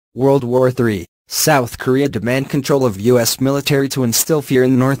World War III. South Korea demand control of U.S. military to instill fear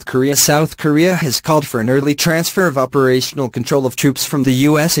in North Korea. South Korea has called for an early transfer of operational control of troops from the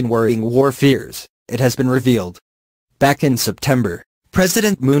U.S. in worrying war fears, it has been revealed. Back in September,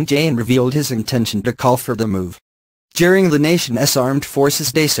 President Moon Jae-in revealed his intention to call for the move. During the nation's Armed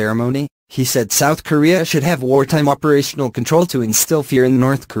Forces Day ceremony, he said South Korea should have wartime operational control to instill fear in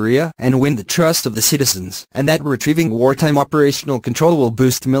North Korea and win the trust of the citizens, and that retrieving wartime operational control will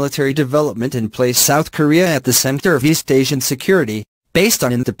boost military development and place South Korea at the center of East Asian security, based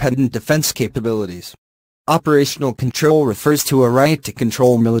on independent defense capabilities. Operational control refers to a right to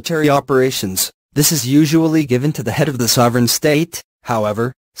control military operations. This is usually given to the head of the sovereign state.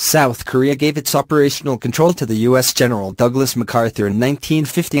 However, South Korea gave its operational control to the US General Douglas MacArthur in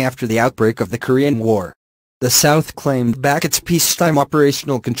 1950 after the outbreak of the Korean War. The South claimed back its peacetime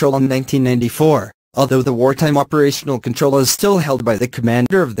operational control in 1994, although the wartime operational control is still held by the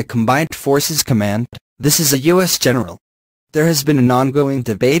commander of the Combined Forces Command. This is a US general. There has been an ongoing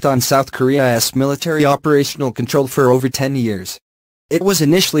debate on South Korea's military operational control for over 10 years. It was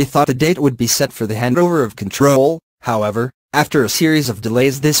initially thought a date would be set for the handover of control. However, after a series of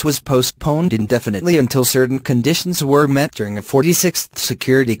delays, this was postponed indefinitely until certain conditions were met during a 46th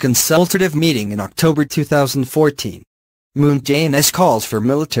Security Consultative meeting in October 2014. Moon Jae-in's calls for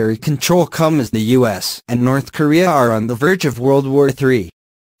military control come as the US and North Korea are on the verge of World War III.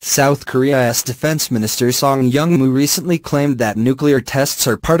 South Korea's Defense Minister Song Young-moo recently claimed that nuclear tests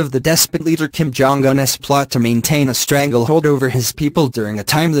are part of the despot leader Kim Jong-un's plot to maintain a stranglehold over his people during a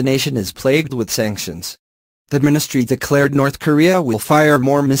time the nation is plagued with sanctions. The ministry declared North Korea will fire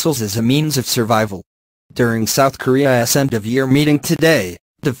more missiles as a means of survival. During South Korea's end-of-year meeting today,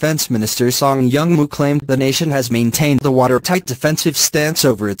 Defense Minister Song Young-moo claimed the nation has maintained the watertight defensive stance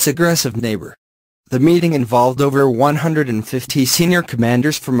over its aggressive neighbor. The meeting involved over 150 senior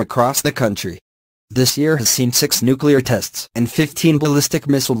commanders from across the country. This year has seen 6 nuclear tests and 15 ballistic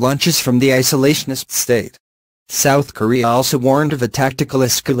missile launches from the isolationist state. South Korea also warned of a tactical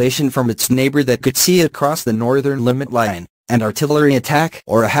escalation from its neighbor that could see across the northern limit line, an artillery attack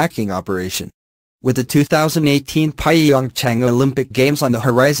or a hacking operation. With the 2018 Pyeongchang Olympic Games on the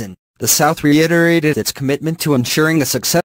horizon, the South reiterated its commitment to ensuring a successful